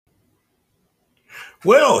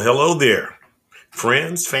Well, hello there,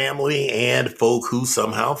 friends, family, and folk who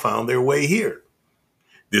somehow found their way here.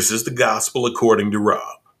 This is the Gospel According to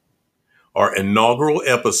Rob, our inaugural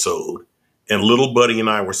episode. And little buddy and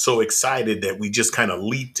I were so excited that we just kind of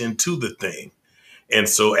leaped into the thing. And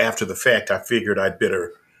so after the fact, I figured I'd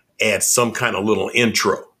better add some kind of little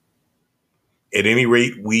intro. At any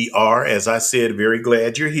rate, we are, as I said, very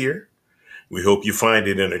glad you're here. We hope you find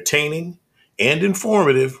it entertaining and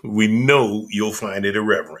informative. We know you'll find it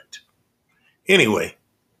irreverent. Anyway,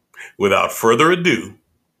 without further ado,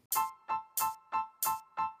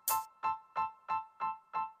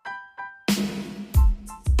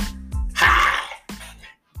 hi,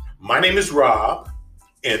 my name is Rob,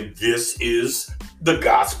 and this is the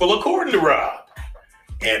Gospel According to Rob.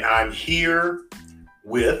 And I'm here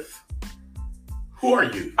with, who are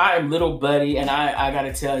you? I'm Little Buddy, and I got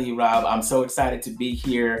to tell you, Rob, I'm so excited to be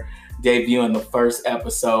here debuting the first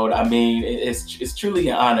episode. I mean, it's truly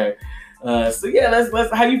an honor. So yeah,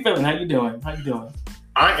 let's. How you feeling? How you doing?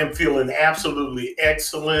 I am feeling absolutely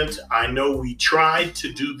excellent. I know we tried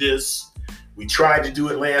to do this. We tried to do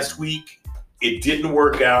it last week. It didn't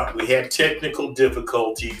work out. We had technical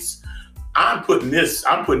difficulties. I'm putting this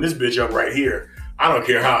bitch up right here. I don't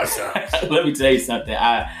care how it sounds. Let me tell you something.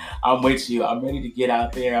 I'm with you. I'm ready to get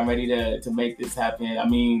out there. I'm ready to make this happen. I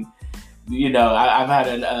mean, I've had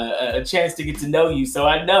a chance to get to know you, so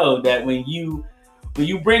I know that when you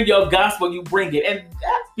bring your gospel, you bring it. And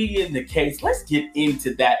that being the case, let's get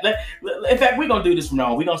into that. In fact, we're going to do this from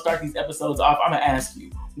now on. We're going to start these episodes off. I'm going to ask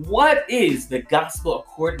you, what is the gospel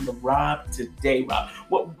according to Rob today, Rob?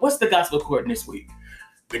 What's the gospel according this week?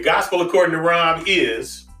 The gospel according to Rob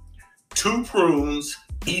is 2 prunes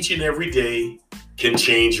each and every day can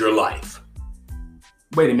change your life.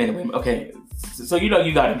 Wait a minute. Okay. So you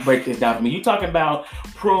got to break this down for me. You talking about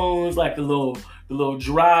prunes like the little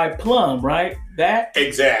dry plum, right? That?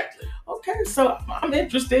 Exactly. Okay, so I'm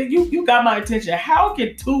interested. You got my attention. How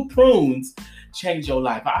can 2 prunes change your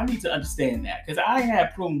life? I need to understand that because I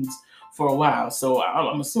had prunes for a while. So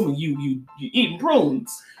I'm assuming you eating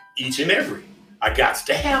prunes. Each and every. I got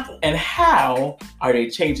to have them. And how are they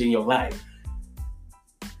changing your life?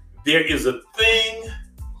 There is a thing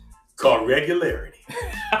called regularity.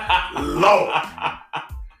 Lord.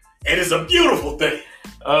 And it's a beautiful thing.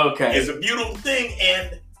 Okay. It's a beautiful thing,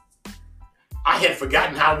 and I had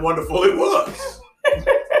forgotten how wonderful it was.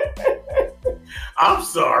 I'm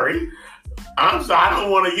sorry. I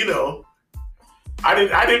don't want to, I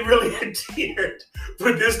didn't really intend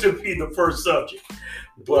for this to be the first subject.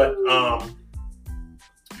 But I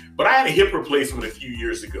had a hip replacement a few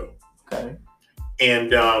years ago. Okay.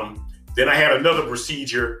 And then I had another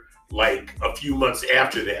procedure like a few months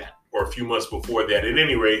after that, or a few months before that. At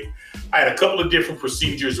any rate, I had a couple of different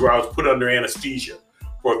procedures where I was put under anesthesia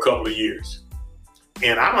for a couple of years.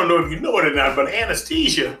 And I don't know if you know it or not, but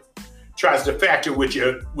anesthesia tries to factor with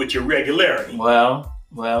your regularity. Well,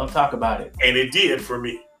 talk about it. And it did for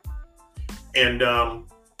me. And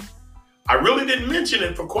I really didn't mention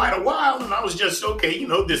it for quite a while, and I was just, okay,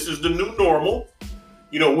 this is the new normal.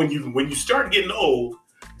 When you start getting old,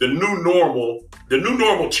 the new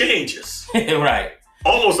normal changes. Right.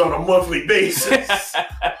 Almost on a monthly basis.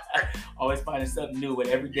 Always finding something new with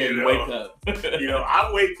every day you wake up. I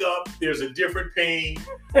wake up, there's a different pain.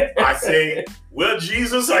 I say, well,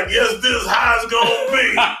 Jesus, I guess this is how it's gonna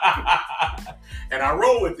be. And I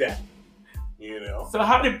roll with that. So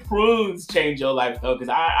how did prunes change your life though? Because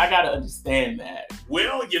I gotta understand that.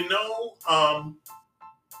 Well,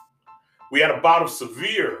 we had a bout of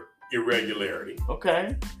severe irregularity.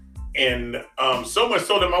 Okay. And so much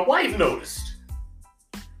so that my wife noticed.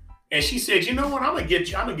 And she said, you know what, I'm gonna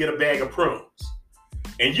get a bag of prunes.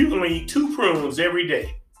 And you're gonna eat 2 prunes every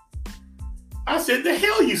day. I said, the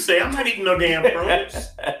hell you say? I'm not eating no damn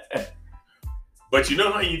prunes. But you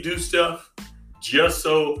know how you do stuff? Just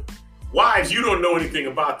so, wives, you don't know anything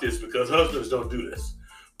about this because husbands don't do this.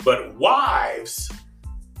 But wives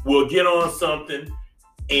will get on something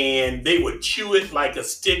and they would chew it like a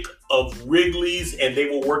stick of Wrigley's and they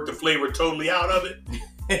will work the flavor totally out of it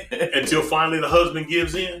until finally the husband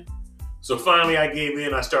gives in. So finally I gave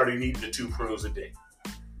in. I started eating the 2 prunes a day.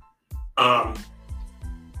 About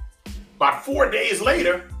 4 days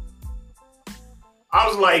later, I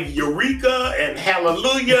was like eureka and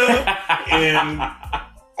hallelujah and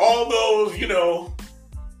all those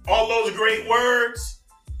great words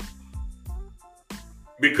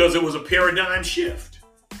because it was a paradigm shift.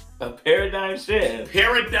 A paradigm shift.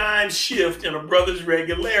 Paradigm shift in a brother's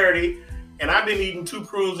regularity. And I've been eating 2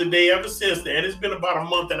 prunes a day ever since then. It's been about a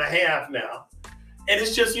month and a half now. And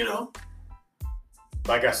it's just,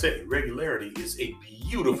 like I said, regularity is a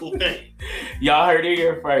beautiful thing. Y'all heard it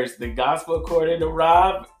here first. The gospel according to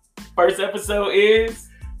Rob. First episode is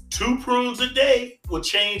 2 prunes a day will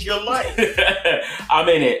change your life. I'm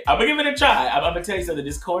in it. I'm gonna give it a try. I'm gonna tell you something.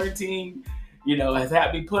 This quarantine, has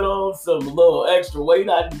had me put on some little extra weight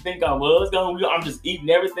I didn't think I was gonna. I'm just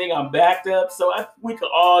eating everything. I'm backed up. So we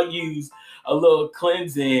could all use a little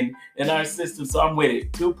cleansing in our system. So I'm with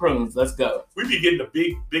it. 2 prunes. Let's go. We be getting a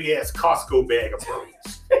big ass Costco bag of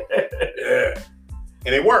prunes. Yeah.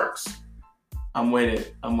 And it works. I'm with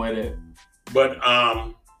it. But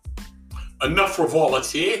enough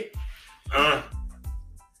frivolity.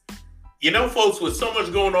 Folks, with so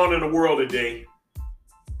much going on in the world today,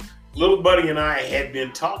 Little Buddy and I had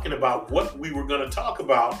been talking about what we were going to talk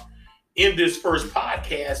about in this first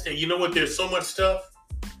podcast. And you know what? There's so much stuff.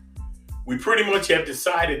 We pretty much have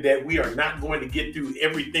decided that we are not going to get through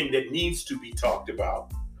everything that needs to be talked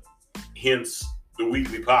about. Hence the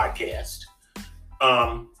weekly podcast.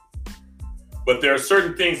 But there are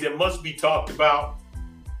certain things that must be talked about.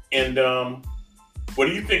 And what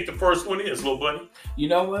do you think the first one is, Little Buddy? You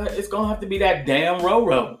know what? It's going to have to be that damn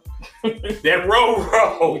Roro. That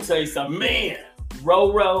Roro. Let me tell you something. Man.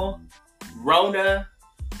 Roro, Rona,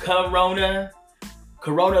 Corona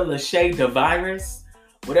Lachey, the virus,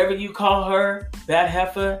 whatever you call her, that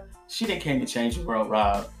heifer, she didn't came to change the world,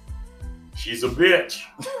 Rob. She's a bitch.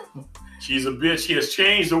 She's a bitch. She has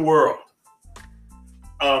changed the world.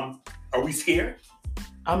 Are we scared?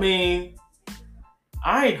 I mean,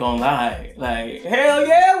 I ain't gonna lie. Like, hell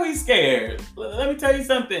yeah, we scared. Let me tell you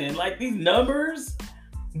something. Like, these numbers,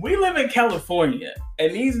 we live in California,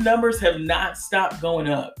 and these numbers have not stopped going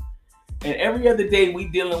up. And every other day, we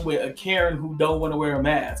dealing with a Karen who don't want to wear a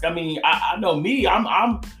mask. I mean, I know me.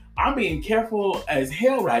 I'm being careful as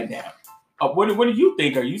hell right now. What do you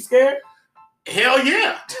think? Are you scared? Hell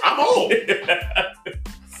yeah. I'm old.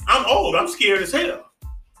 I'm scared as hell.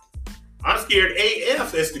 I'm scared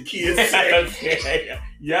AF, as the kids say.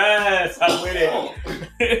 Yes, I'm with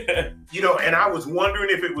it. And I was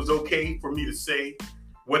wondering if it was okay for me to say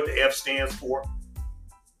what the F stands for.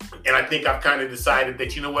 And I think I've kind of decided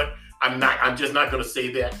that, you know what? I'm just not going to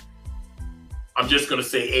say that. I'm just going to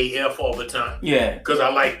say AF all the time. Yeah. Because I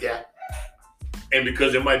like that. And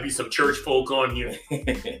because there might be some church folk on here.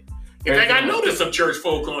 In fact, I know there's some church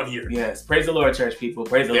folk on here. Yes. Praise the Lord, church people.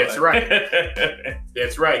 Praise the Lord. That's right.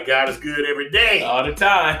 That's right. God is good every day. All the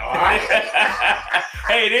time. All right.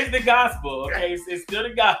 Hey, it is the gospel, okay? It's still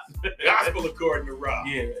the gospel. Gospel according to Rob.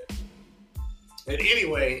 Yeah. And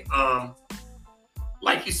anyway,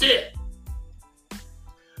 like you said,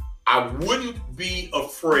 I wouldn't be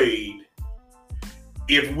afraid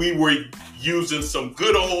if we were using some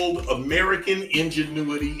good old American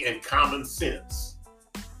ingenuity and common sense.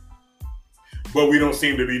 But we don't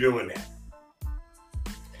seem to be doing that.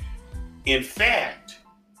 In fact,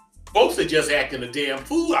 folks are just acting a damn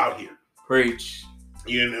fool out here. Preach.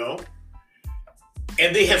 And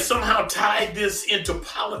they have somehow tied this into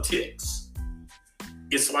politics.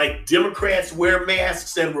 It's like Democrats wear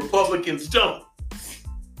masks and Republicans don't.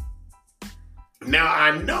 Now,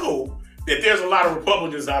 I know that there's a lot of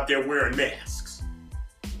Republicans out there wearing masks.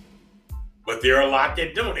 But there are a lot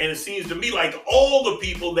that don't. And it seems to me like all the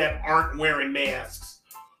people that aren't wearing masks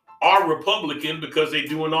are Republican because they're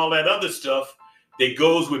doing all that other stuff that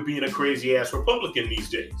goes with being a crazy ass Republican these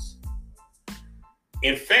days.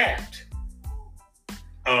 In fact,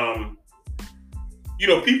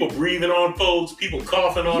 people breathing on folks, people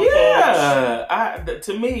coughing on folks. Yeah,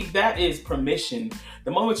 to me, that is permission.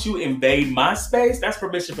 The moment you invade my space, that's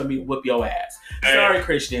permission for me to whoop your ass. Sorry,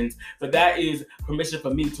 Christians, but that is permission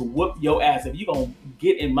for me to whoop your ass. If you're going to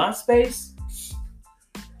get in my space.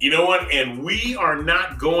 You know what? And we are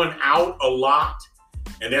not going out a lot.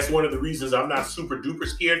 And that's one of the reasons I'm not super duper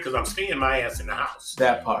scared, because I'm staying my ass in the house.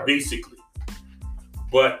 That part. Basically.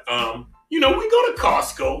 But, we go to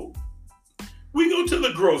Costco. We go to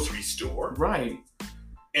the grocery store. Right.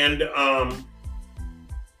 And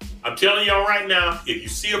I'm telling y'all right now, if you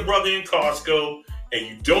see a brother in Costco and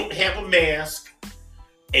you don't have a mask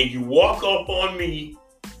and you walk up on me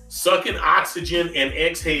sucking oxygen and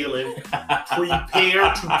exhaling,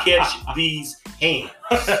 prepare to catch these hands.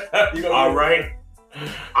 All right?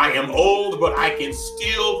 I am old, but I can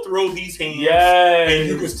still throw these hands. Yes. And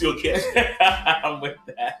you can still catch them. I'm with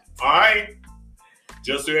that. All right?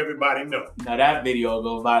 Just so everybody know. Now that video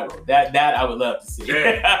will go viral. That I would love to see.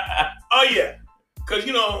 Yeah. Oh, yeah. Because,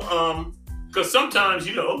 because sometimes,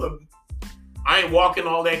 I ain't walking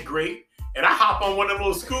all that great. And I hop on one of them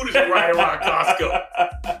little scooters and ride around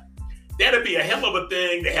Costco. That'd be a hell of a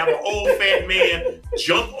thing to have an old fat man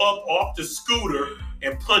jump up off the scooter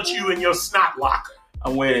and punch you in your snot locker.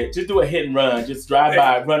 I'm with it. Just do a hit and run. Just drive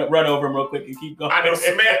by, run over him real quick, and keep going. I know,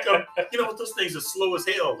 and man, those things are slow as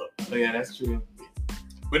hell though. Oh yeah, that's true.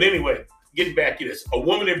 But anyway, getting back to this, a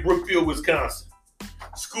woman in Brookfield, Wisconsin,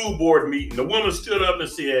 school board meeting. The woman stood up and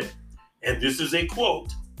said, and this is a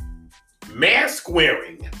quote: "Mask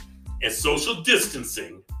wearing and social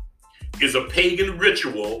distancing is a pagan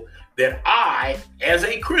ritual that I, as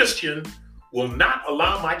a Christian, will not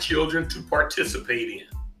allow my children to participate in."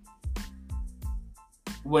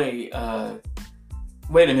 Wait a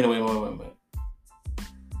minute.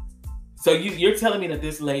 So you're telling me that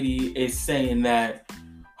this lady is saying that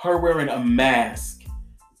her wearing a mask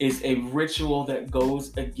is a ritual that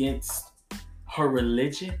goes against her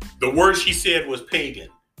religion? The word she said was pagan.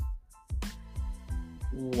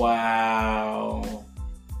 Wow.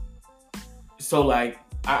 So like,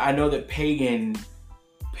 I know that pagan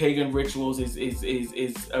rituals is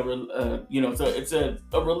it's a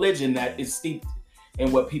religion that is steeped in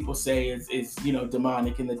what people say is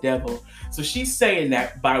demonic and the devil. So she's saying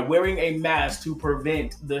that by wearing a mask to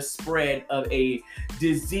prevent the spread of a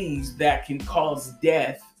disease that can cause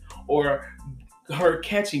death or her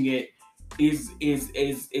catching it is a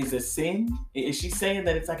sin. Is she saying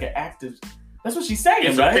that it's like an act of? That's what she's saying.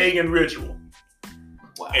 It's right? a pagan ritual.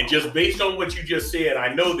 Wow. And just based on what you just said,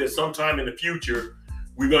 I know that sometime in the future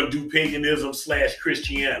we're going to do paganism /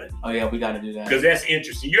 Christianity. Oh yeah, we got to do that. Because that's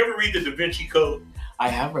interesting. You ever read the Da Vinci Code? I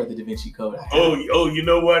have read the Da Vinci Code. Oh, you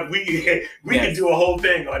know what? We can do a whole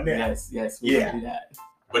thing on that. Yes, we can do that.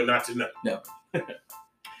 But not tonight. No.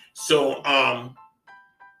 So what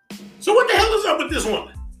the hell is up with this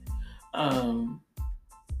woman?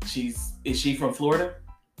 Is she from Florida?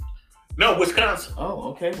 No, Wisconsin. Oh,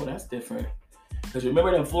 okay. Well, that's different. Because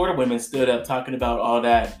remember them Florida women stood up talking about all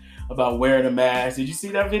that, about wearing a mask. Did you see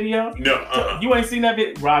that video? No. You ain't seen that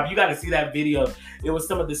video? Rob, you got to see that video. It was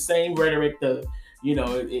some of the same rhetoric,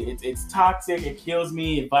 it's toxic, it kills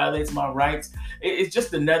me, it violates my rights. It's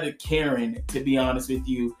just another Karen, to be honest with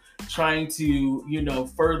you, trying to,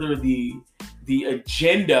 further the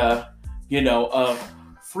agenda, of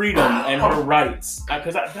freedom and her rights.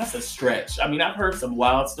 Because that's a stretch. I mean, I've heard some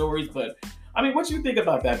wild stories, but I mean, what you think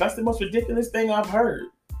about that? That's the most ridiculous thing I've heard.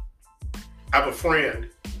 I have a friend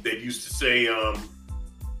that used to say,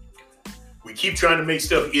 we keep trying to make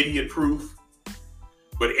stuff idiot-proof,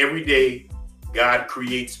 but every day God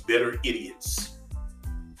creates better idiots.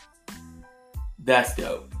 That's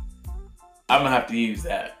dope. I'm going to have to use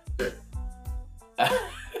that.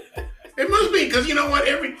 It must be, because you know what?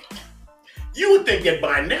 You would think that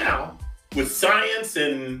by now, with science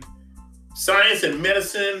and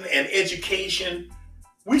medicine and education,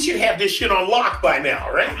 we should have this shit on lock by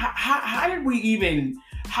now, right? How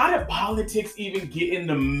did politics even get in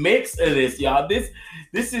the mix of this, y'all? This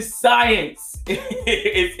is science.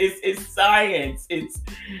 It's science. It's,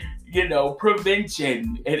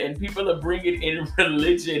 prevention. And people are bringing in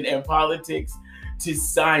religion and politics to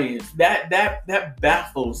science. That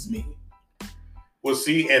baffles me. Well,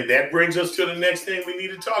 see, and that brings us to the next thing we need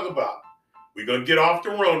to talk about. We're going to get off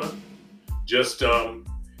the Rona. Just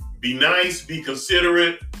be nice, be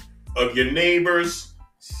considerate of your neighbors.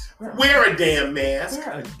 Wear a damn mask.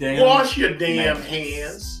 Wash your damn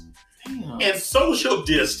hands. Damn. And social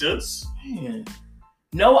distance. Man.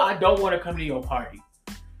 No, I don't want to come to your party.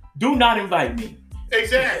 Do not invite me.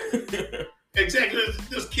 Exactly. Exactly.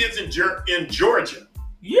 There's kids in Georgia.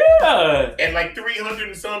 Yeah. And like 300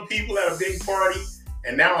 and some people at a big party.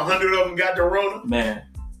 And now 100 of them got the Rona. Man.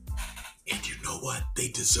 And you know what? They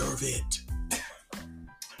deserve it.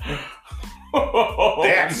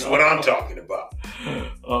 That's what I'm talking about.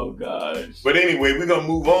 Oh, gosh. But anyway, we're going to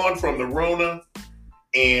move on from the Rona.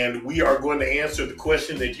 And we are going to answer the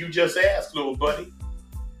question that you just asked, little buddy.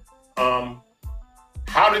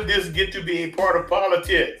 How did this get to be a part of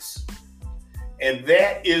politics? And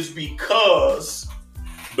that is because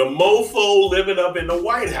the mofo living up in the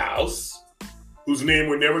White House, whose name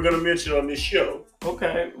we're never going to mention on this show.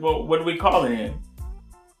 Okay, well, what do we call him?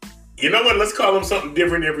 You know what? Let's call him something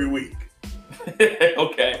different every week.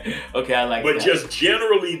 Okay, I like that. But just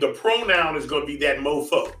generally, the pronoun is going to be that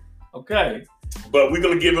mofo. Okay. But we're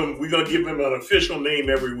going to give him an official name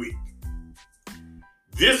every week.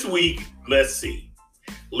 This week, let's see.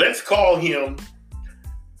 Let's call him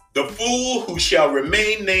the fool who shall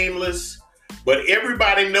remain nameless, but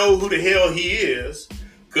everybody know who the hell he is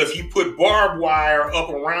because he put barbed wire up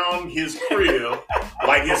around his crib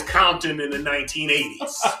like it's Compton in the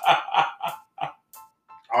 1980s.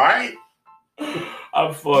 All right?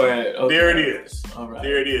 I'm for it. Okay. There it is. All right.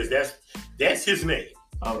 There it is. That's his name.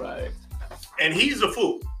 All right. And he's a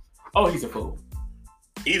fool. Oh, he's a fool.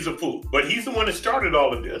 He's a fool. But he's the one that started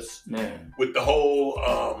all of this. Man. With the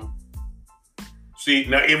whole, see,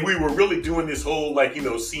 now if we were really doing this whole, like,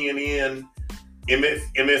 CNN,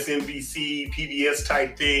 MSNBC, PBS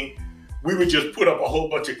type thing, we would just put up a whole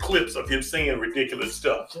bunch of clips of him saying ridiculous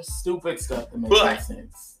stuff. Just stupid stuff that makes no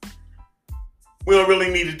sense. We don't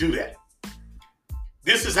really need to do that.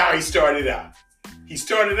 This is how he started out. He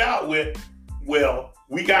started out with, well,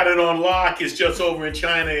 we got it on lock. It's just over in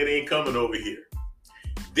China. It ain't coming over here.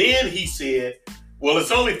 Then he said, well,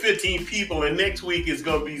 it's only 15 people and next week it's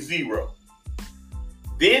going to be 0.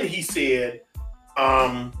 Then he said,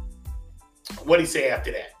 what did he say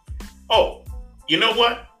after that? Oh, you know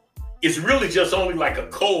what? It's really just only like a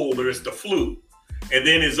cold or it's the flu. And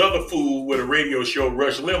then his other fool with a radio show,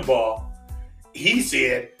 Rush Limbaugh, he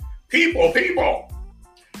said, people,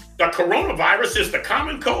 the coronavirus is the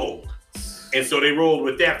common cold. And so they rolled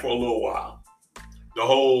with that for a little while. The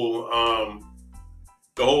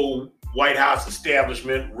whole White House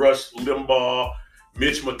establishment, Rush Limbaugh,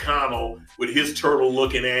 Mitch McConnell with his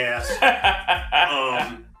turtle-looking ass.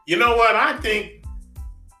 You know what? I think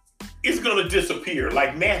it's going to disappear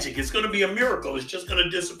like magic. It's going to be a miracle. It's just going to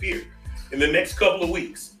disappear in the next couple of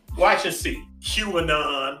weeks. Watch and see.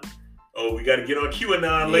 QAnon. Oh, we got to get on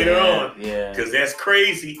QAnon later on. Yeah. Because that's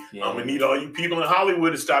crazy. Yeah. I'm going to need all you people in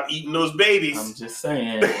Hollywood to stop eating those babies. I'm just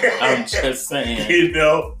saying. I'm just saying. You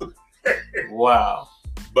know? Wow.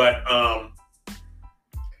 But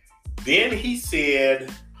then he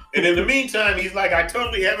said, and in the meantime, he's like, I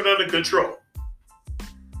totally have it under control.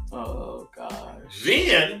 Oh, gosh.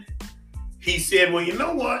 Then he said, well, you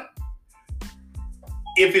know what?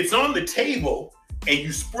 If it's on the table and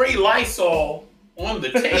you spray Lysol on the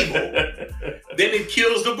table, then it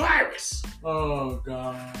kills the virus. Oh,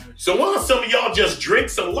 gosh. So why don't some of y'all just drink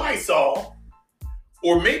some Lysol?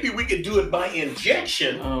 Or maybe we could do it by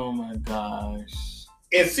injection. Oh, my gosh.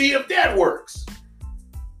 And see if that works.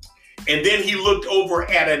 And then he looked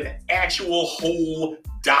over at an actual whole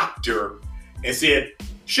doctor and said,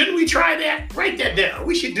 shouldn't we try that? Write that down.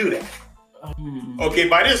 We should do that. Okay,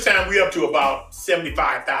 by this time, we're up to about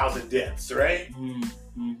 75,000 deaths, right?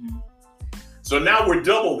 Mm-hmm. So now we're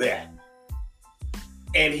double that.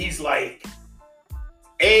 And he's like,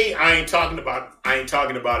 A, I ain't talking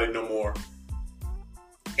about it no more.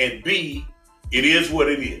 And B, it is what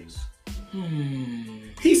it is.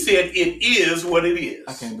 He said it is what it is.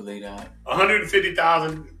 I can't believe that.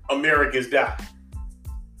 150,000 Americans died.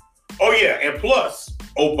 Oh yeah, and plus,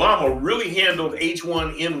 Obama really handled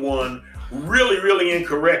H1N1 really, really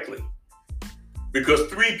incorrectly. Because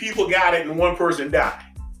 3 people got it and 1 person died.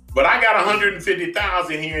 But I got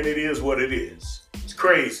 150,000 here and it is what it is. It's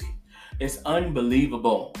crazy. It's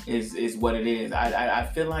unbelievable is what it is. I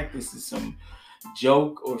feel like this is some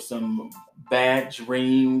joke or some bad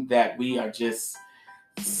dream that we are just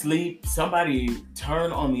sleep. Somebody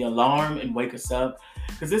turn on the alarm and wake us up.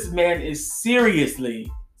 Because this man is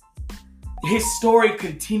seriously, his story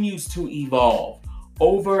continues to evolve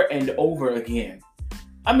over and over again.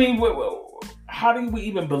 I mean, how do we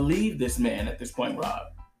even believe this man at this point, Rob?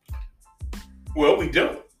 Well, we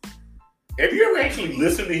don't. Have you ever actually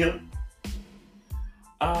listened to him?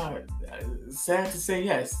 Sad to say,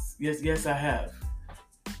 yes. Yes, I have.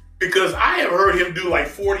 Because I have heard him do like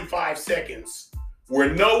 45 seconds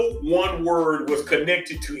where no one word was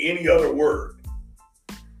connected to any other word.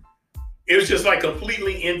 It was just like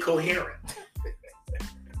completely incoherent.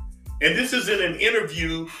 And this is in an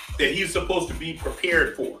interview that he's supposed to be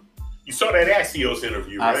prepared for. You saw that Axios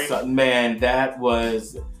interview, right? Man, that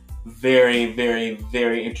was very, very,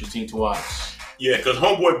 very interesting to watch. Yeah, because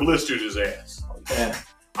Homeboy blistered his ass. Yeah.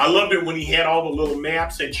 I loved it when he had all the little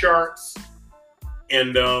maps and charts.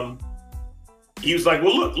 And he was like,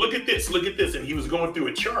 well, look at this. And he was going through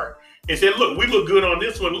a chart and said, look, we look good on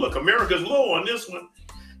this one. Look, America's low on this one.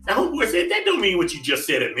 And Homeboy said, that don't mean what you just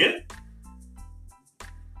said it meant.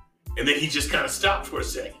 And then he just kind of stopped for a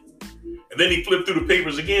second. And then he flipped through the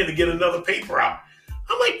papers again to get another paper out.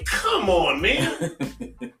 I'm like, come on, man.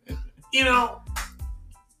 You know,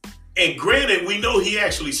 and granted, we know he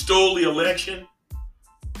actually stole the election.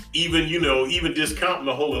 Even discounting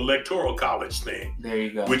the whole electoral college thing. There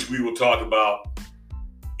you go. Which we will talk about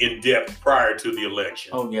in depth prior to the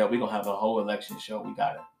election. Oh, yeah, we're going to have a whole election show. We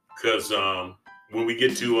got it. Because when we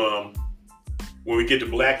get to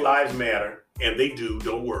Black Lives Matter, and they do,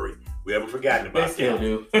 don't worry. We haven't forgotten about They still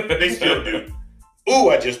do. They still do. Ooh,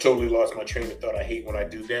 I just totally lost my train of thought. I hate when I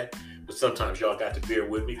do that. But sometimes y'all got to bear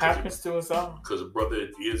with me. Happens to us all. Because a brother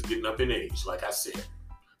is getting up in age, like I said.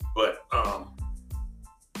 But I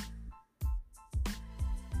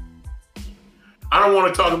don't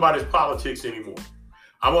want to talk about his politics anymore.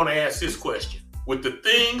 I want to ask this question. with the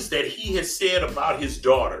things that he has said about his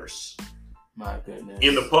daughters My goodness.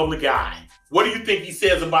 in the public eye. What do you think he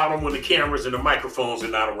says about them when the cameras and the microphones are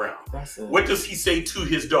not around? What does he say to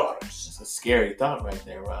his daughters? That's a scary thought right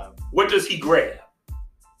there, Rob. What does he grab?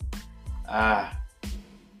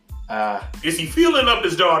 Is he feeling up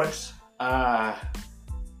his daughters?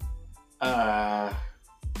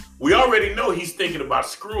 We already know he's thinking about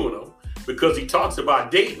screwing them because he talks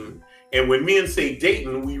about dating. And when men say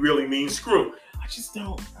dating, we really mean screwing. I just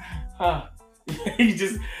don't.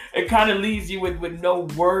 It kind of leaves you with no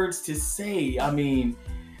words to say. I mean,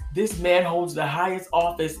 this man holds the highest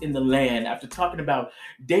office in the land after talking about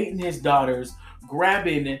dating his daughters,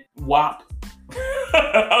 grabbing WAP.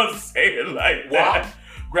 I'll say it like WAP? that.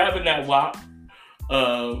 Grabbing that WAP.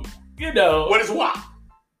 You know. What is WAP?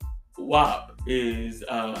 WAP is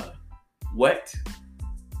wet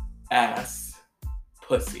ass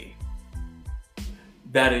pussy.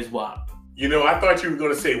 That is WAP. You know, I thought you were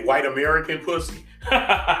going to say white American pussy.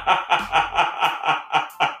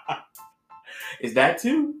 Is that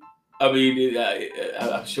too? I mean,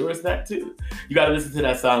 I'm sure it's that too. You got to listen to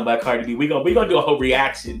that song by Cardi B. We're gonna do a whole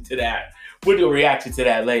reaction to that. We'll do a reaction to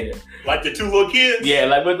that later. Like the two little kids? Yeah,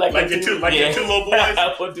 like your two little boys?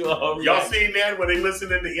 We'll do a whole reaction. Y'all seen that when they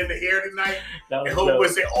listen in the air tonight? And Hope dope. would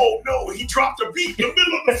say, oh no, he dropped a beat in the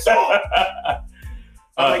middle of the song.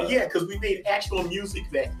 I'm like, yeah, because we made actual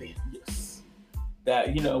music back then. Yes.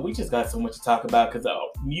 That, we just got so much to talk about because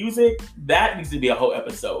music, that needs to be a whole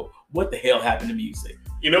episode. What the hell happened to music?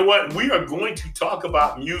 You know what? We are going to talk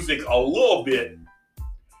about music a little bit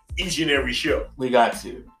each and every show. We got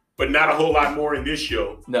to. But not a whole lot more in this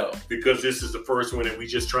show. No. Because this is the first one and we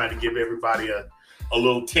just trying to give everybody a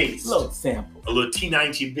little taste. A little sample. A little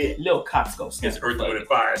T90 bit. A little Costco sample. As Earth, Wind, and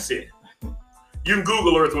Fire said. You can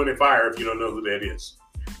Google Earth, Wind, and Fire if you don't know who that is.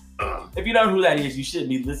 If you don't know who that is, you shouldn't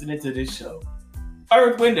be listening to this show.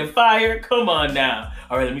 Earth, Wind, and Fire? Come on now.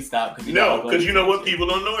 All right, let me stop. No, because you know what? People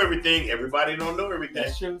don't know everything. Everybody don't know everything.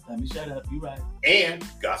 That's true. Let me shut up. You're right. And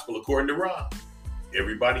Gospel According to Rob.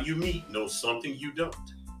 Everybody you meet knows something you don't.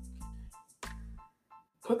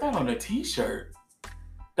 Put that on a t-shirt.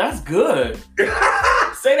 That's good.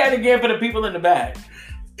 Say that again for the people in the back.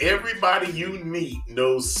 Everybody you meet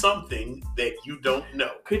knows something that you don't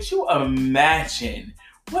know. Could you imagine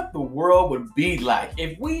what the world would be like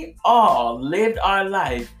if we all lived our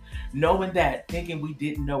life knowing that, thinking we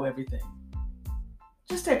didn't know everything?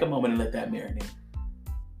 Just take a moment and let that marinate.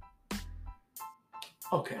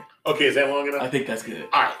 Okay. Okay, is that long enough? I think that's good.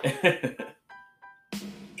 All right.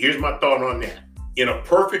 Here's my thought on that. In a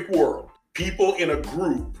perfect world, people in a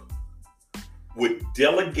group would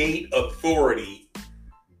delegate authority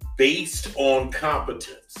based on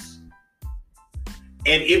competence.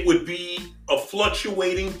 And it would be a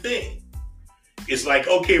fluctuating thing. It's like,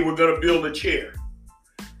 okay, we're going to build a chair.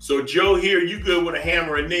 So Joe here, you good with a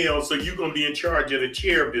hammer and nails, so you're going to be in charge of the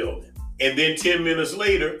chair building. And then 10 minutes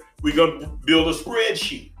later, we're going to build a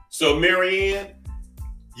spreadsheet. So Marianne,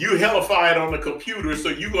 you hellified on the computer, so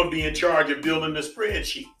you're going to be in charge of building the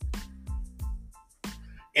spreadsheet.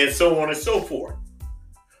 And so on and so forth.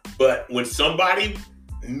 But when somebody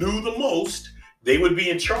knew the most, they would be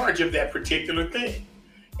in charge of that particular thing.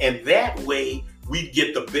 And that way, we'd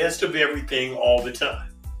get the best of everything all the time.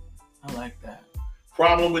 I like that.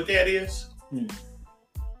 Problem with that is, in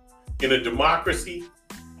a democracy,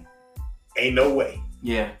 ain't no way.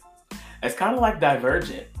 Yeah. It's kind of like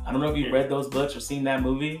Divergent. I don't know if you've read those books or seen that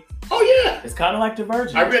movie. Oh, yeah. It's kind of like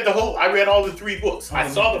Divergent. I read all the 3 books. I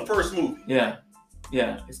saw the first movie. Yeah.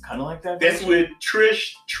 Yeah. It's kind of like that. That's with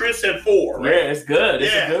Trish and 4, right? Yeah, it's good.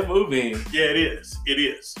 It's a good movie. Yeah, it is. It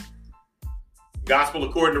is. Gospel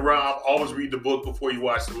According to Rob, always read the book before you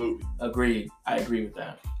watch the movie. Agreed. I agree with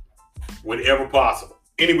that. Whenever possible.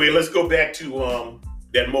 Anyway, let's go back to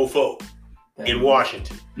that mofo in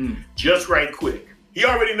Washington. Just right quick. He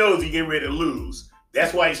already knows he's getting ready to lose.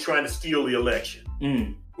 That's why he's trying to steal the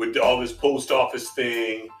election. With all this post office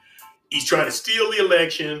thing. He's trying to steal the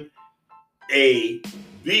election. A.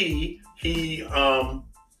 B. He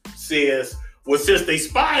says, well, since they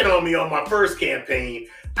spied on me on my first campaign,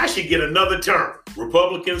 I should get another term.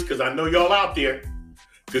 Republicans, because I know y'all out there,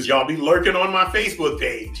 because y'all be lurking on my Facebook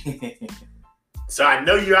page. So I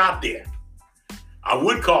know you're out there. I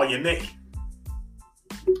would call your name,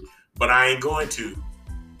 but I ain't going to.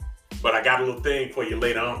 But I got a little thing for you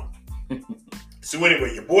later on. So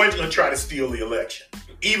anyway, your boy's going to try to steal the election,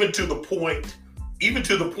 even to the point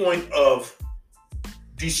of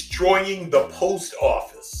destroying the post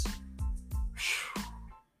office.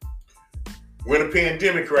 We're in a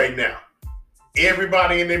pandemic right now.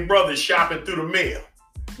 Everybody and their brothers shopping through the mail.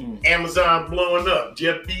 Amazon blowing up.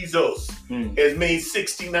 Jeff Bezos has made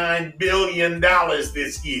 $69 billion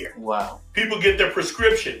this year. Wow. People get their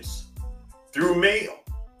prescriptions through mail,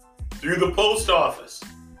 through the post office.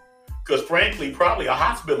 Because frankly, probably a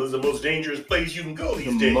hospital is the most dangerous place you can go these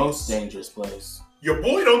days. The most dangerous place. Your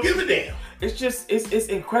boy don't give a damn. It's just, it's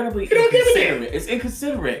incredibly don't give a damn. inconsiderate. It's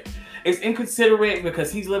inconsiderate. It's inconsiderate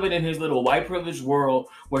because he's living in his little white privileged world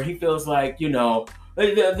where he feels like, you know,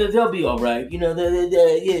 they'll be all right. You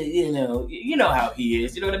know, you know how he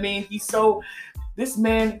is. You know what I mean? This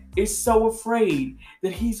man is so afraid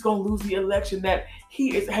that he's going to lose the election that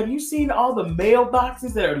he is. Have you seen all the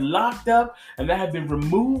mailboxes that are locked up and that have been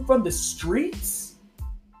removed from the streets?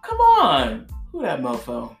 Come on. Who that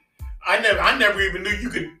mofo? I never even knew you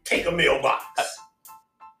could take a mailbox.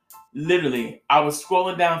 Literally, I was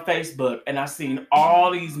scrolling down Facebook and I seen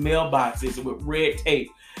all these mailboxes with red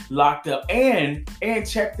tape locked up. And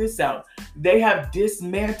check this out. They have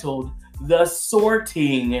dismantled the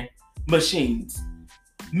sorting machines.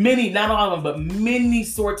 Many, not all of them, but many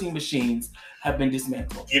sorting machines have been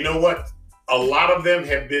dismantled. You know what? A lot of them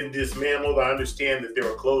have been dismantled. I understand that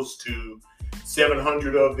there are close to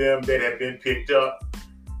 700 of them that have been picked up,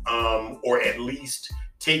 or at least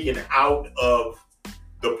taken out of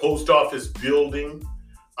the post office building.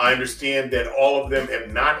 I understand that all of them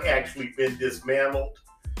have not actually been dismantled,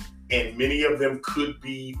 and many of them could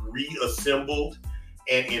be reassembled.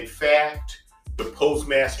 And in fact, the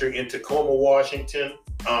postmaster in Tacoma, Washington,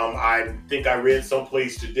 I think I read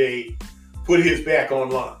someplace today, put his back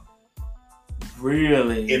online.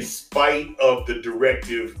 Really? In spite of the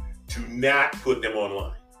directive to not put them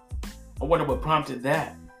online. I wonder what prompted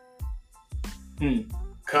that.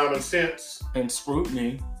 Common sense. And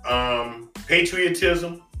scrutiny.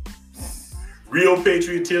 Patriotism. Real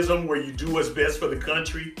patriotism where you do what's best for the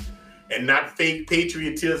country, and not fake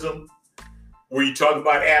patriotism where you talk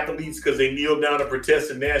about athletes because they kneel down to protest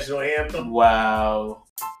the national anthem. Wow.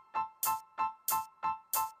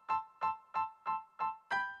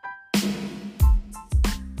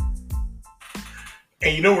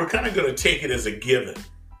 And you know, we're kind of going to take it as a given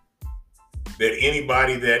that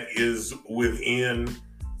anybody that is within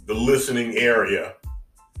the listening area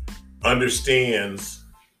understands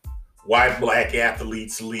why black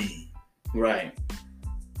athletes lead. Right.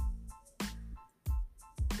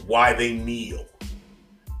 Why they kneel.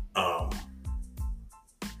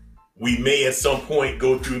 We may at some point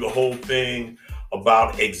go through the whole thing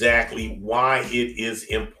about exactly why it is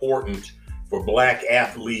important for black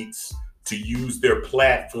athletes to use their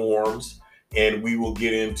platforms, and we will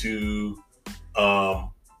get into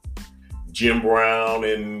Jim Brown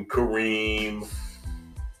and Kareem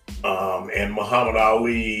and Muhammad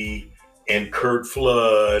Ali and Curt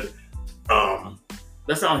Flood.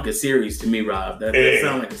 That sounds like a series to me, Rob. That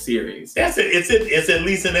sounds like a series. It's at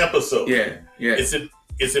least an episode. Yeah.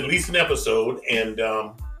 It's at least an episode, and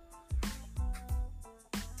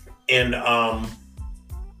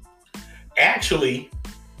actually,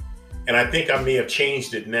 and I think I may have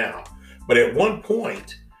changed it now, but at one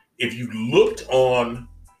point, if you looked on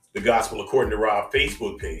the Gospel According to Rob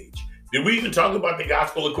Facebook page, did we even talk about the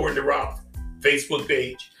Gospel According to Rob Facebook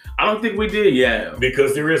page? I don't think we did yet.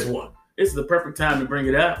 Because there is one. It's the perfect time to bring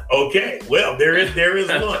it up. Okay, well, there is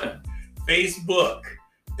one.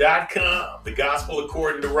 Facebook.com, the Gospel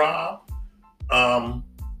According to Rob.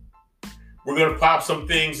 We're gonna pop some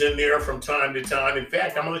things in there from time to time. In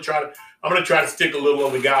fact, I'm gonna try to stick a little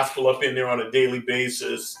of the gospel up in there on a daily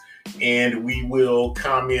basis, and we will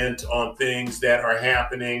comment on things that are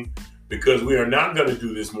happening, because we are not gonna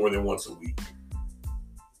do this more than once a week.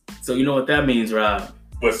 So you know what that means, Rob?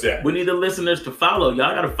 What's that? We need the listeners to follow.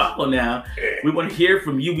 Y'all gotta follow now. Yeah. We want to hear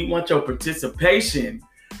from you. We want your participation.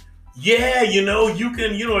 Yeah, you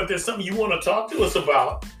can, if there's something you want to talk to us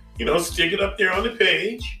about, stick it up there on the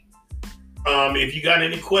page. If you got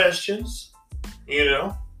any questions,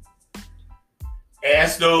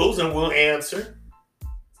 ask those and we'll answer.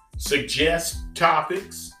 Suggest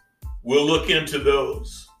topics. We'll look into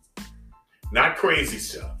those. Not crazy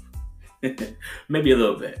stuff. Maybe a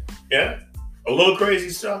little bit. Yeah? A little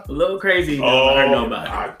crazy stuff? A little crazy never hurt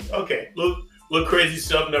nobody. Okay. Little crazy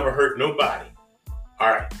stuff never hurt nobody.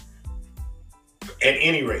 All right. At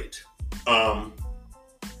any rate,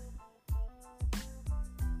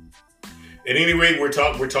 we're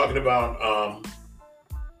talking about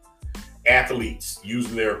athletes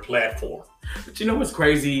using their platform. But you know what's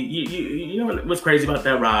crazy? You know what's crazy about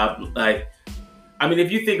that, Rob?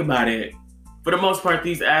 If you think about it, for the most part,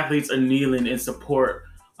 these athletes are kneeling in support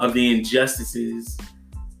of the injustices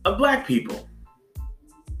of black people.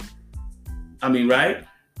 Right?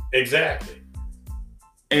 Exactly.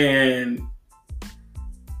 And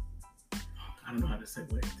I don't know how to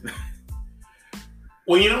segue into that.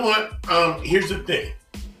 Well, you know what? Here's the thing.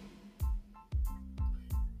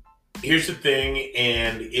 Here's the thing,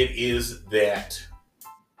 and it is that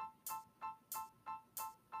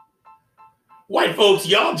white folks,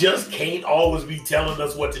 y'all just can't always be telling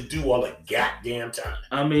us what to do all the goddamn time.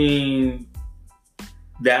 I mean,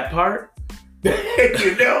 that part.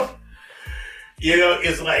 you know,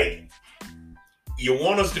 it's like you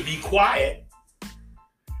want us to be quiet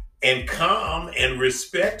and calm and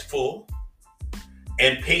respectful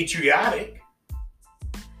and patriotic.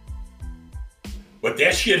 But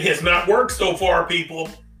that shit has not worked so far, people.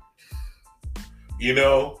 You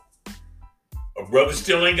know, a brother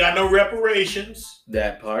still ain't got no reparations.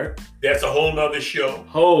 That part. That's a whole nother show.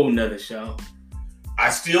 Whole nother show. I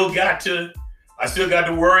still got to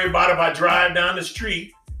worry about if I drive down the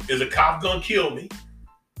street, is a cop gonna kill me?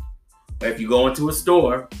 If you go into a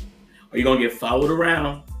store, are you gonna get followed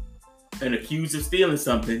around and accused of stealing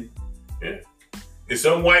something? Yeah. Is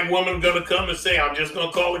some white woman gonna come and say, I'm just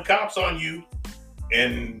gonna call the cops on you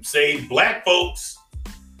and say, black folks,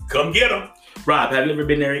 come get them? Rob, have you ever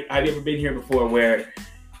been there? Have you ever been here before where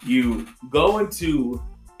you go into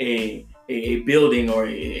a building or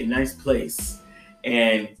a nice place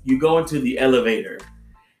and you go into the elevator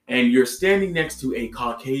and you're standing next to a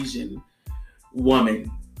Caucasian woman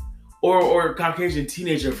or a Caucasian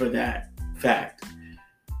teenager for that fact?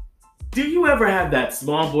 Do you ever have that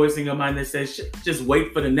small voice in your mind that says, just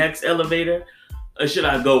wait for the next elevator? Or should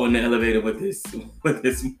I go in the elevator with this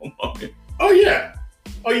woman? Oh yeah,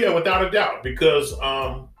 without a doubt. Because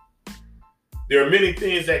there are many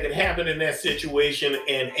things that can happen in that situation,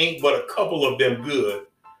 and ain't but a couple of them good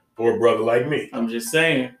for a brother like me. I'm just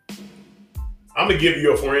saying. I'm gonna give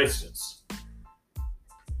you a for instance.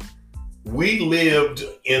 We lived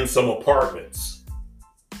in some apartments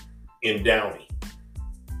in Downey,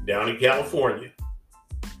 California.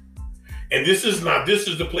 And this is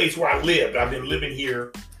the place where I lived. I've been living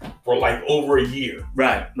here for like over a year.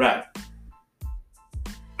 Right.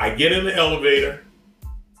 I get in the elevator.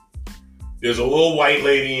 There's a little white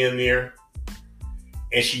lady in there.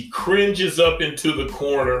 And she cringes up into the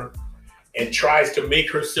corner and tries to make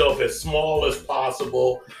herself as small as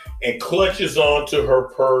possible and clutches onto her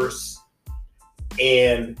purse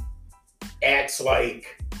and acts like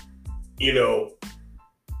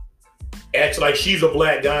she's a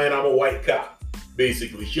black guy and I'm a white cop.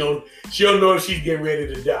 Basically, she don't know if she's getting ready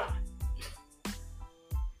to die.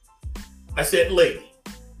 I said, lady,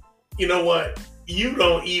 you know what? You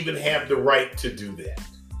don't even have the right to do that.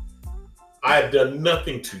 I have done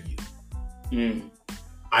nothing to you.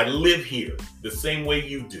 I live here the same way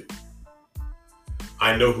you do.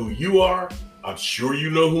 I know who you are. I'm sure you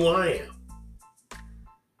know who I am.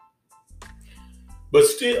 But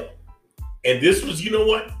still, and this was, you know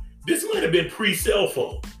what? This might have been pre-cell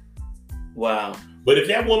phone. Wow. But if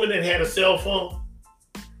that woman had had a cell phone,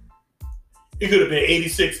 it could have been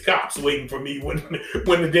 86 cops waiting for me when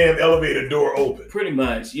the damn elevator door opened. Pretty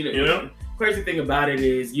much. You know? Crazy thing about it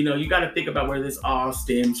is, you got to think about where this all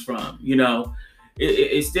stems from.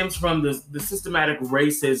 It stems from the systematic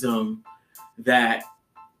racism that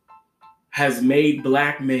has made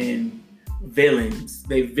black men villains.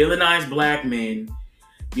 They villainize black men.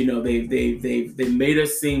 They made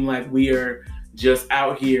us seem like we are just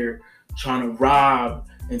out here trying to rob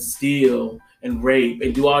and steal and rape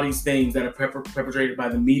and do all these things that are perpetrated by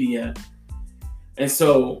the media. And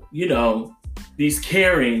so, these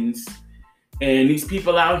Karens and these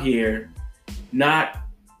people out here not,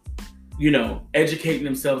 educating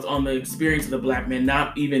themselves on the experience of the black man,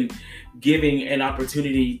 not even giving an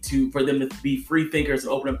opportunity for them to be free thinkers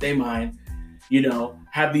and open up their mind,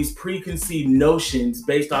 have these preconceived notions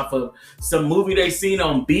based off of some movie they seen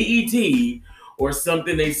on BET or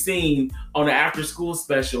something they seen on an after school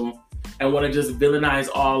special and want to just villainize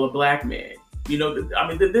all of black men.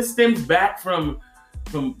 This stems back from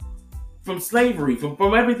slavery,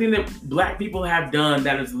 from everything that black people have done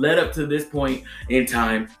that has led up to this point in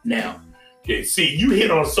time now. Okay, see, you hit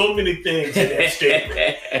on so many things in that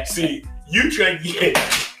statement. See, you trying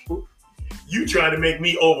to make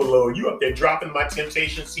me overload. You up there dropping my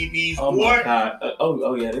Temptation CDs, oh boy. My God.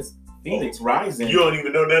 Oh yeah, this Phoenix Rising. You don't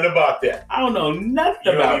even know nothing about that. I don't know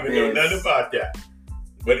nothing about this. You don't even know nothing about that.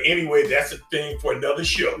 But anyway, that's a thing for another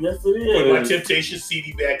show. Yes, it is. Put my Temptation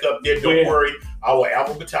CD back up there. Don't worry. I will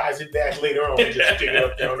alphabetize it back later on. Just stick it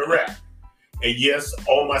up there on the rack. And yes,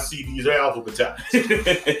 all my CDs are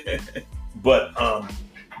alphabetized. But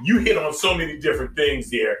you hit on so many different things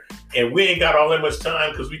there. And we ain't got all that much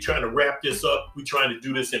time because we're trying to wrap this up. We're trying to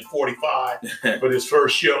do this in 45 for this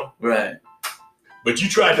first show. Right. But you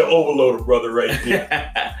tried to overload a brother right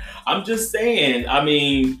there. I'm just saying,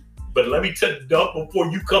 But let me tell you, Doug, before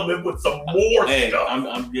you come in with some more stuff.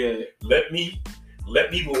 I'm good. Let me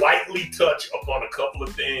lightly touch upon a couple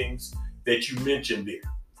of things that you mentioned there.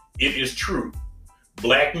 It is true.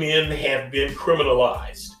 Black men have been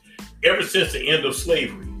criminalized ever since the end of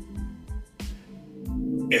slavery.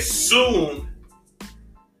 As soon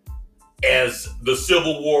as the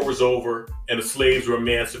Civil War was over and the slaves were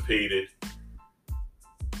emancipated,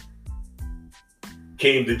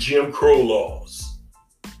 came the Jim Crow laws,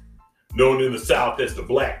 known in the South as the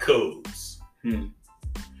Black Codes.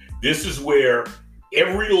 This is where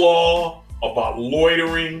every law about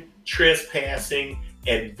loitering, trespassing,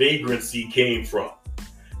 and vagrancy came from.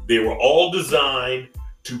 They were all designed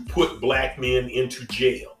to put black men into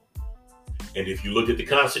jail. And if you look at the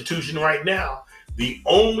Constitution right now, the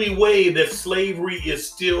only way that slavery is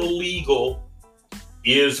still legal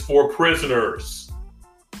is for prisoners.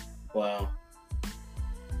 Wow.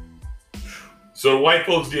 So the white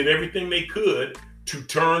folks did everything they could to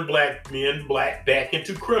turn black men back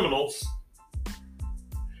into criminals,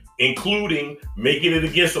 including making it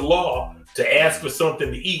against the law to ask for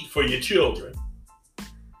something to eat for your children,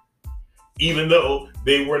 even though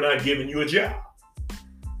they were not giving you a job.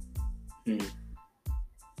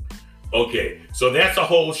 Okay, so that's a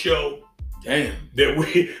whole show. Damn. That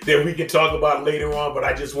we can talk about later on, but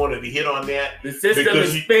I just wanted to hit on that. The system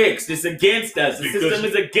is fixed. It's against us. The system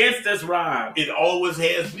is against us, Rob. It always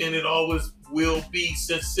has been. It always will be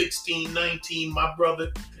since 1619, my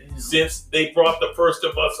brother. Damn. Since they brought the first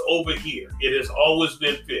of us over here, it has always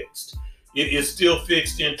been fixed. It is still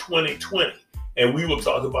fixed in 2020. And we will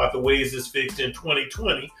talk about the ways it's fixed in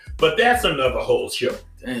 2020, but that's another whole show.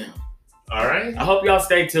 Damn. All right. I hope y'all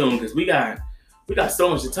stay tuned because we got so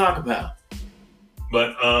much to talk about.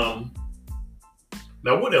 But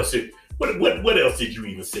now what else did you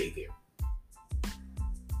even say there?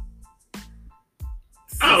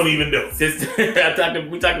 I don't even know.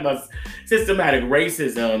 We talked about systematic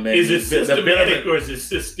racism. Is it systematic or is it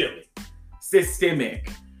systemic? Systemic.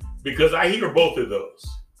 Because I hear both of those.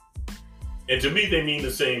 And to me, they mean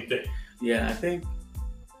the same thing. Yeah, I think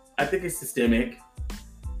it's systemic.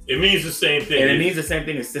 It means the same thing. And it means the same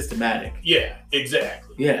thing as systematic. Yeah,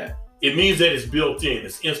 exactly. Yeah. It means that it's built in.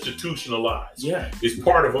 It's institutionalized. Yeah. It's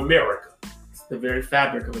part of America. It's the very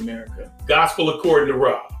fabric of America. Gospel according to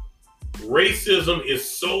Rob. Racism is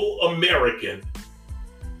so American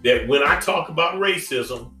that when I talk about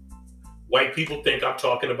racism, white people think I'm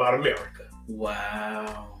talking about America.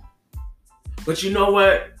 Wow. But you know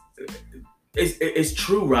what? It's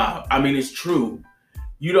true, Rob. I mean, it's true.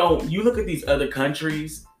 You look at these other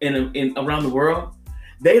countries in around the world,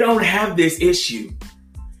 they don't have this issue.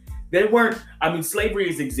 Slavery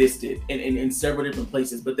has existed in several different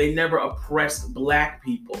places, but they never oppressed black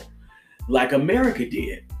people like America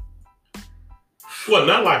did. Well,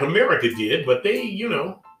 not like America did, but they,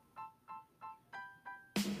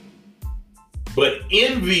 But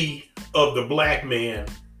envy of the black man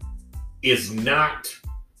is not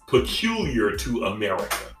peculiar to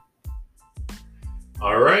America.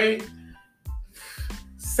 All right?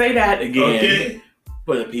 Say that again, okay,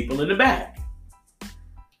 for the people in the back.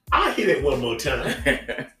 I'll hit it one more time.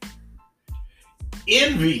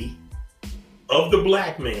 Envy of the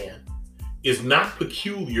black man is not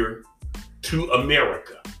peculiar to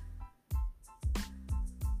America.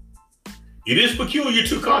 It is peculiar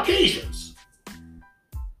to Caucasians,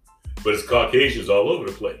 but it's Caucasians all over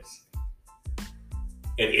the place.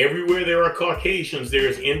 And everywhere there are Caucasians, there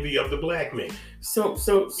is envy of the black man. So,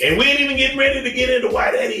 and we ain't even getting ready to get into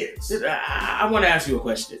why that is. I want to ask you a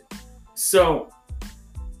question. So,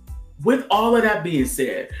 with all of that being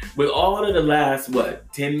said, with all of the last,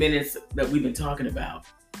 10 minutes that we've been talking about,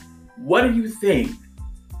 what do you think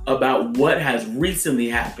about what has recently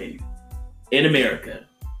happened in America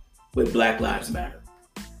with Black Lives Matter?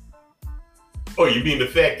 Oh, you mean the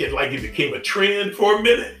fact that it became a trend for a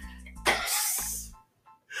minute?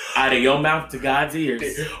 Out of your mouth to God's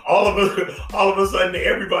ears. All of a sudden,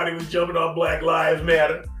 everybody was jumping on Black Lives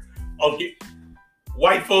Matter. Okay,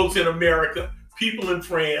 white folks in America, people in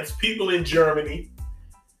France, people in Germany,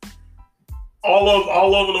 all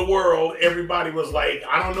over the world, everybody was like,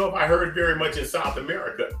 I don't know if I heard very much in South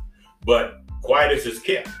America, but quiet as it's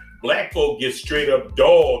kept. Black folk get straight up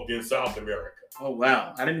dogged in South America. Oh,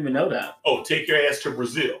 wow. I didn't even know that. Oh, take your ass to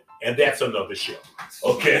Brazil. And that's another show.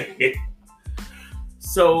 Okay.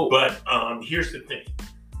 So, but here's the thing.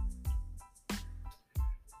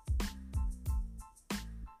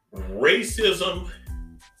 Racism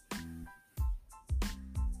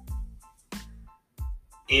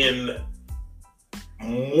in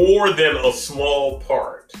more than a small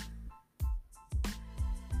part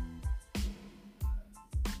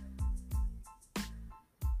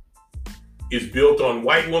is built on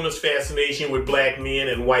white women's fascination with black men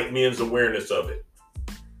and white men's awareness of it.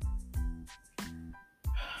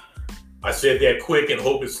 I said that quick and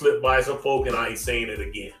hope it slipped by some folk, and I ain't saying it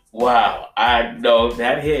again. Wow, I know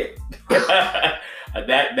that hit.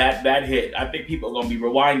 that hit. I think people are gonna be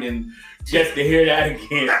rewinding just to hear that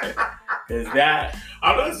again. Cause that.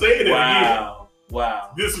 I'm not saying it again.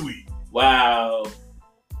 Wow. This week. Wow.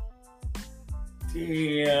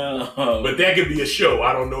 Damn. But that could be a show.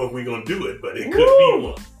 I don't know if we're gonna do it, but it could be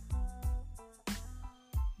one.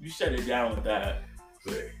 You shut it down with that.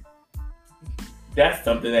 Say. That's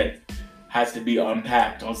something that has to be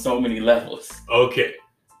unpacked on so many levels. Okay.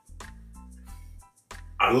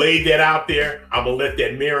 I laid that out there. I'm going to let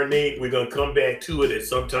that marinate. We're going to come back to it at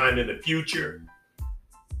some time in the future.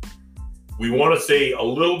 We want to say a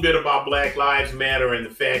little bit about Black Lives Matter and the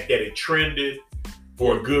fact that it trended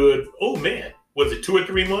for a good, was it 2 or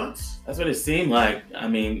 3 months? That's what it seemed like. I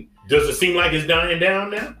mean, does it seem like it's dying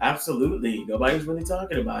down now? Absolutely. Nobody's really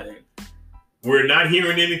talking about it. We're not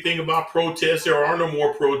hearing anything about protests. There are no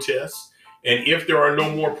more protests. And if there are no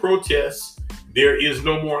more protests, there is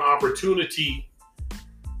no more opportunity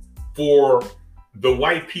for the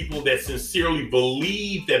white people that sincerely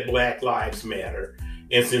believe that Black Lives Matter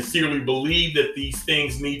and sincerely believe that these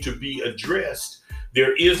things need to be addressed.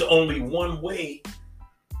 There is only one way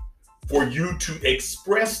for you to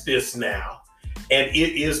express this now, and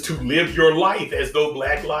it is to live your life as though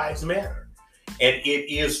Black Lives Matter. And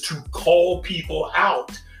it is to call people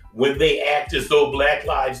out when they act as though Black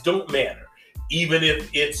lives don't matter. Even if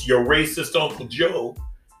it's your racist Uncle Joe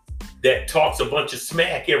that talks a bunch of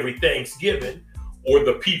smack every Thanksgiving, or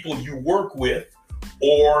the people you work with,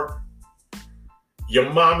 or your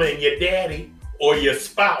mama and your daddy, or your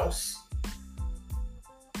spouse.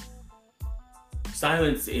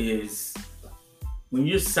 Silence is, when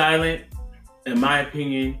you're silent, in my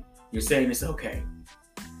opinion, you're saying it's okay.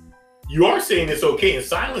 You are saying it's okay, and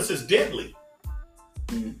silence is deadly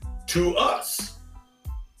to us.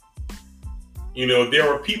 You know,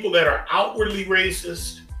 there are people that are outwardly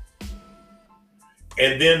racist,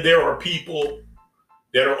 and then there are people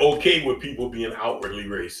that are okay with people being outwardly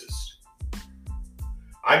racist.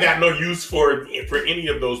 I got no use for any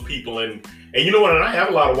of those people, and you know what? And I have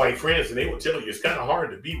a lot of white friends, and they will tell you it's kind of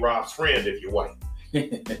hard to be Rob's friend if you're white,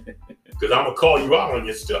 because I'm gonna call you out on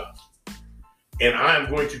your stuff, and I am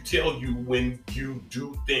going to tell you when you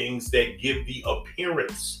do things that give the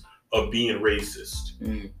appearance of being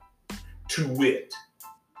racist. To wit,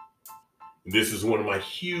 this is one of my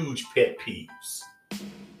huge pet peeves.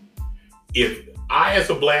 If I, as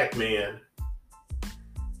a black man,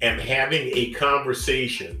 am having a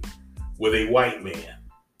conversation with a white man,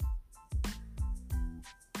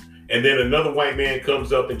 and then another white man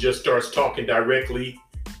comes up and just starts talking directly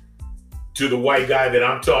to the white guy that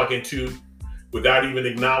I'm talking to without even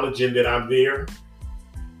acknowledging that I'm there,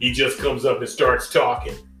 he just comes up and starts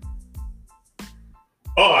talking.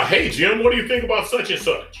 Oh, hey, Jim, what do you think about such and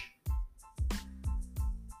such?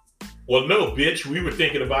 Well, no, bitch, we were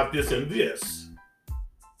thinking about this and this.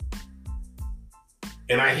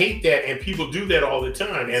 And I hate that, and people do that all the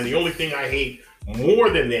time. And the only thing I hate more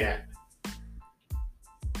than that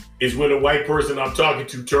is when a white person I'm talking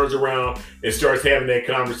to turns around and starts having that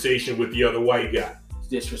conversation with the other white guy. It's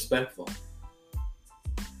disrespectful.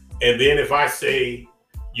 And then if I say,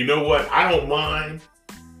 you know what, I don't mind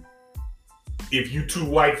if you two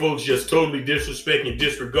white folks just totally disrespect and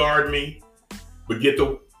disregard me, but get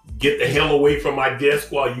the hell away from my desk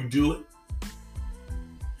while you do it.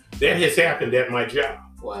 That has happened at my job.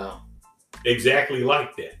 Wow. Exactly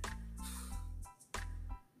like that.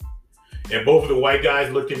 And both of the white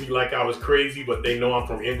guys looked at me like I was crazy, but they know I'm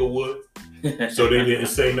from Inglewood, so they didn't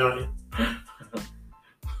say nothing.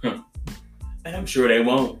 And I'm sure they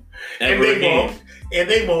won't. And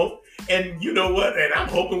they won't. And you know what? And I'm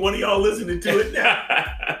hoping one of y'all listening to it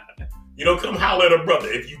now. You know, come holler at a brother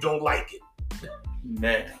if you don't like it.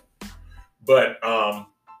 Man. But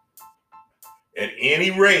at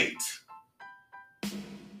any rate,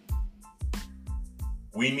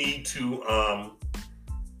 we need to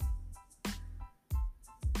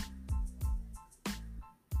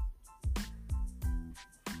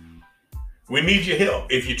we need your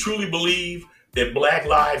help. If you truly believe that Black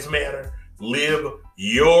Lives Matter, live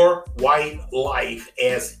your white life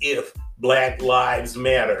as if Black Lives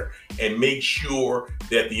Matter, and make sure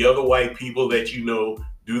that the other white people that you know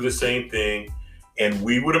do the same thing, and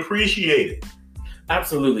we would appreciate it.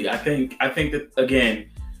 Absolutely. I think that, again,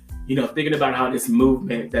 you know, thinking about how this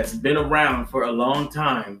movement that's been around for a long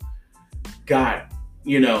time got,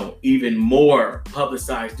 you know, even more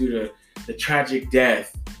publicized due to the tragic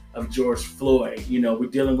death of George Floyd. You know, we're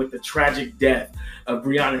dealing with the tragic death of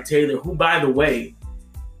Breonna Taylor, who, by the way,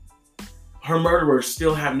 her murderers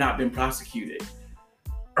still have not been prosecuted.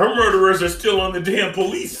 Her murderers are still on the damn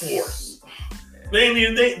police force. They ain't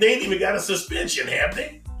even got a suspension, have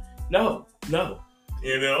they? No.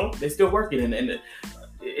 You know? They're still working. And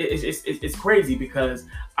it's crazy because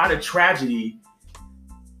out of tragedy,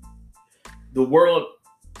 the world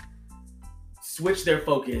switched their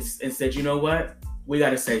focus and said, you know what? We got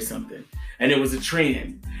to say something. And it was a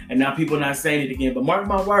trend. And now people are not saying it again. But mark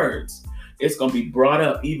my words, it's going to be brought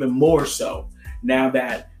up even more so now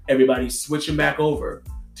that everybody's switching back over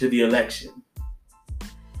to the election.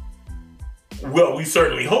 Well, we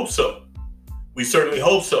certainly hope so.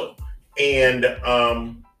 And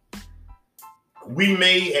we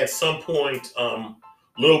may at some point,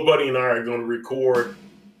 Lil Buddy and I are going to record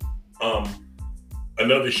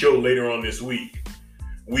another show later on this week.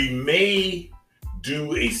 We may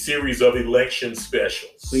do a series of election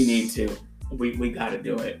specials. We need to. We got to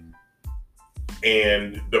do it.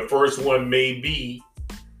 And the first one may be,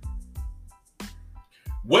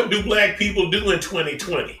 what do black people do in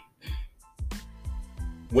 2020?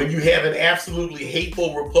 When you have an absolutely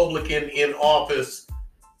hateful Republican in office,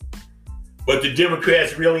 but the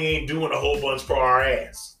Democrats really ain't doing a whole bunch for our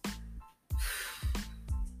ass.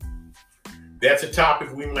 That's a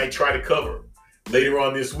topic we might try to cover later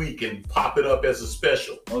on this week and pop it up as a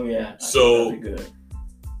special. Oh yeah. So that'd be good.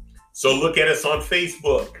 So look at us on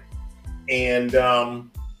Facebook and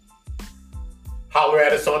holler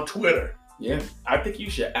at us on Twitter. Yeah, I think you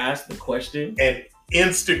should ask the question and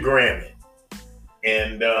Instagram it.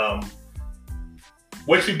 And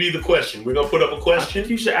what should be the question? We're gonna put up a question. I think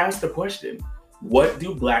you should ask the question. What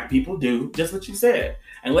do black people do? Just what you said.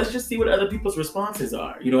 And let's just see what other people's responses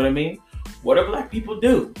are. You know what I mean? What do black people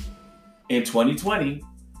do in 2020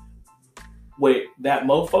 with that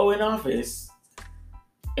mofo in office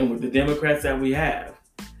and with the Democrats that we have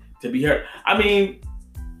to be heard? I mean,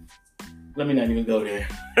 let me not even go there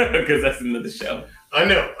because that's another show. I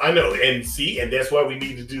know. And that's why we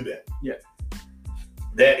need to do that. Yeah.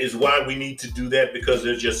 That is why we need to do that, because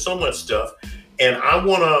there's just so much stuff. And I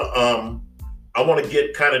wanna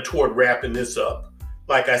get kind of toward wrapping this up.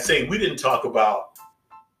 Like I say, we didn't talk about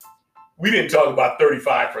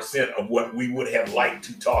 35% of what we would have liked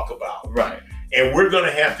to talk about. Right. And we're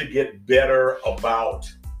gonna have to get better about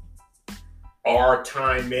our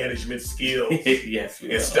time management skills. Yes.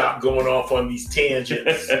 And stop going off on these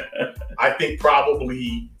tangents. I think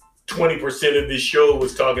probably 20% of this show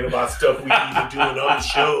was talking about stuff we need to do in other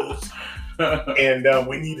shows. And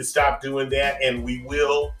we need to stop doing that. And we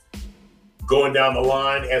will, going down the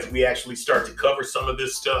line, as we actually start to cover some of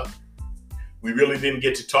this stuff. We really didn't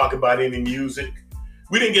get to talk about any music.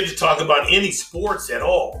 We didn't get to talk about any sports at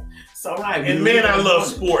all. It's all right. And man, I love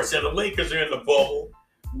sports. And the Lakers are in the bubble.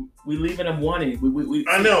 We leaving them wanting.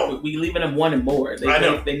 I know. We leaving them wanting more. I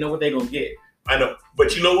know. They know what they're going to get. I know.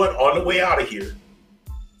 But you know what? On the way out of here,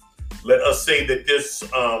 let us say that this,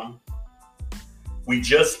 we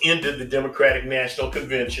just ended the Democratic National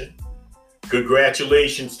Convention.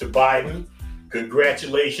 Congratulations to Biden.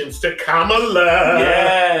 Congratulations to Kamala.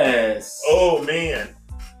 Yes. Oh man.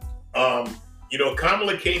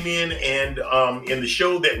 Kamala came in and in the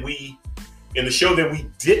show that we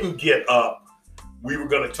didn't get up, we were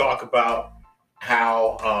going to talk about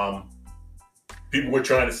how people were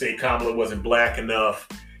trying to say Kamala wasn't black enough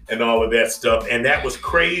and all of that stuff. And that was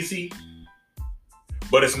crazy.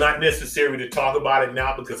 But it's not necessary to talk about it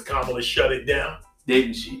now because Kamala shut it down.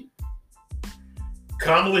 Didn't she?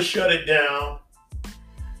 Kamala shut it down.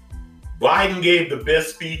 Biden gave the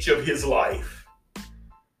best speech of his life.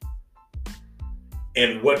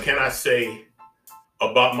 And what can I say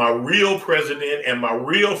about my real president and my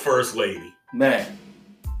real first lady? Man.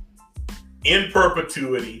 In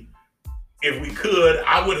perpetuity, if we could,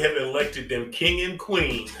 I would have elected them king and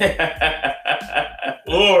queen.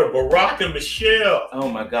 Lord, Barack and Michelle. Oh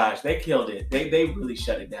my gosh, they killed it. They really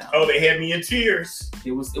shut it down. Oh, they had me in tears.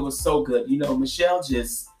 It was so good. Michelle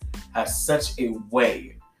just has such a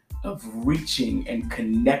way of reaching and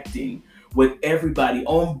connecting with everybody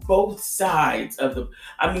on both sides of the.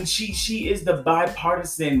 I mean, she is the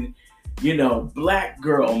bipartisan, black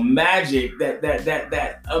girl magic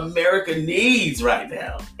that America needs right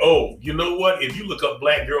now. Oh, you know what? If you look up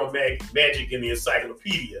black girl magic in the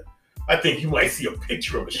encyclopedia, I think you might see a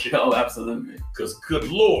picture of Michelle. Oh, absolutely. Because good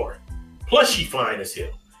Lord. Plus she fine as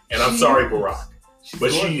hell. And I'm sorry, Barack.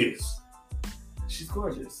 But gorgeous. She is. She's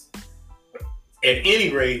gorgeous. At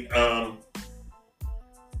any rate, I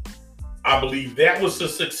believe that was a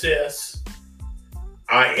success.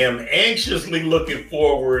 I am anxiously looking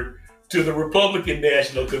forward to the Republican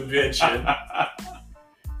National Convention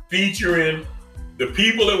featuring the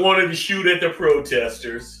people that wanted to shoot at the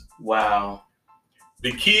protesters. Wow.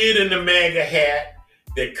 The kid in the MAGA hat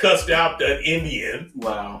that cussed out the Indian.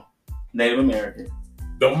 Wow. Native American.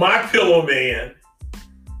 The My Pillow Man.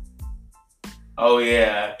 Oh,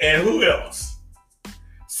 yeah. And who else?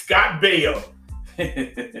 Scott Baio.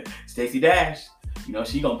 Stacey Dash. You know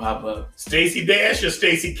she gonna pop up. Stacey Dash or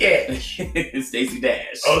Stacey Cash? Stacey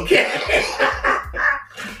Dash. Okay.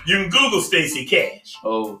 You can Google Stacey Cash.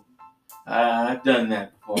 Oh, I've done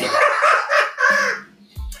that before.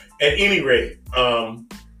 At any rate,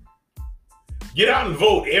 get out and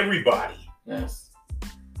vote, everybody. Yes.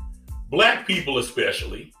 Black people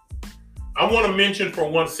especially. I want to mention for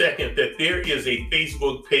 1 second that there is a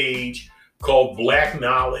Facebook page called Black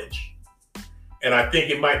Knowledge. And I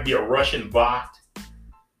think it might be a Russian bot.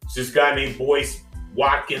 It's this guy named Boyce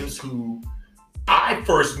Watkins, who I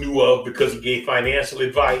first knew of because he gave financial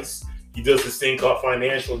advice. He does this thing called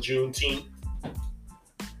Financial Juneteenth,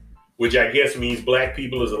 which I guess means black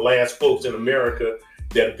people is the last folks in America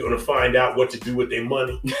that are going to find out what to do with their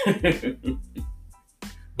money.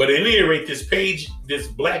 But at any rate, this page, this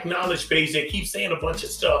Black Knowledge page, they keep saying a bunch of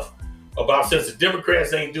stuff about since the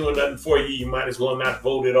Democrats ain't doing nothing for you, you might as well not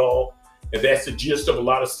vote at all. And that's the gist of a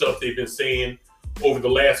lot of stuff they've been saying over the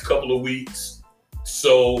last couple of weeks.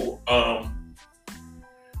 So,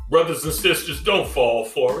 brothers and sisters, don't fall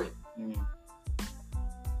for it.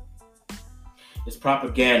 It's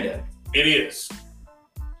propaganda. It is.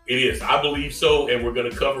 It is. I believe so, and we're going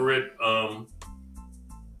to cover it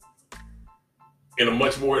in a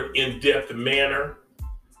much more in-depth manner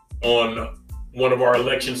on one of our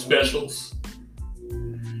election specials.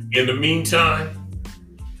 In the meantime,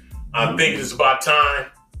 I think it's about time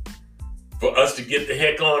for us to get the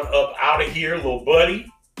heck on up out of here, little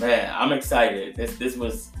buddy. Man, I'm excited. This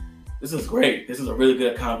was great. This was a really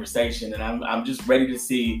good conversation, and I'm just ready to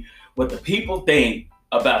see what the people think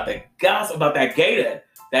about the gospel, about that Gator.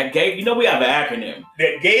 That Gator, you know we have an acronym.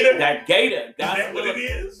 That Gator? That Gator. Is that what it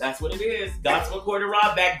is? That's what it is. Gospel according to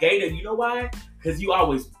Rob, that Gator. You know why? Because you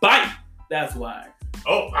always bite. That's why.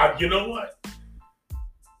 Oh, you know what?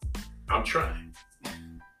 I'm trying.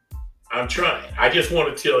 I just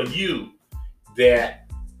want to tell you that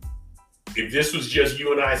if this was just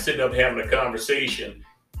you and I sitting up having a conversation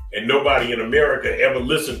and nobody in America ever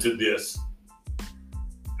listened to this,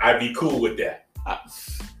 I'd be cool with that.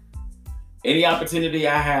 Any opportunity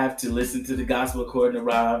I have to listen to the gospel according to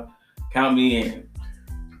Rob, count me in.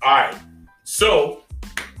 All right. So,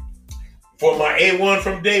 for my A1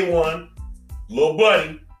 from day one, little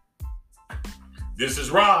buddy, this is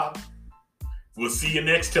Rob. We'll see you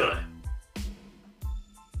next time.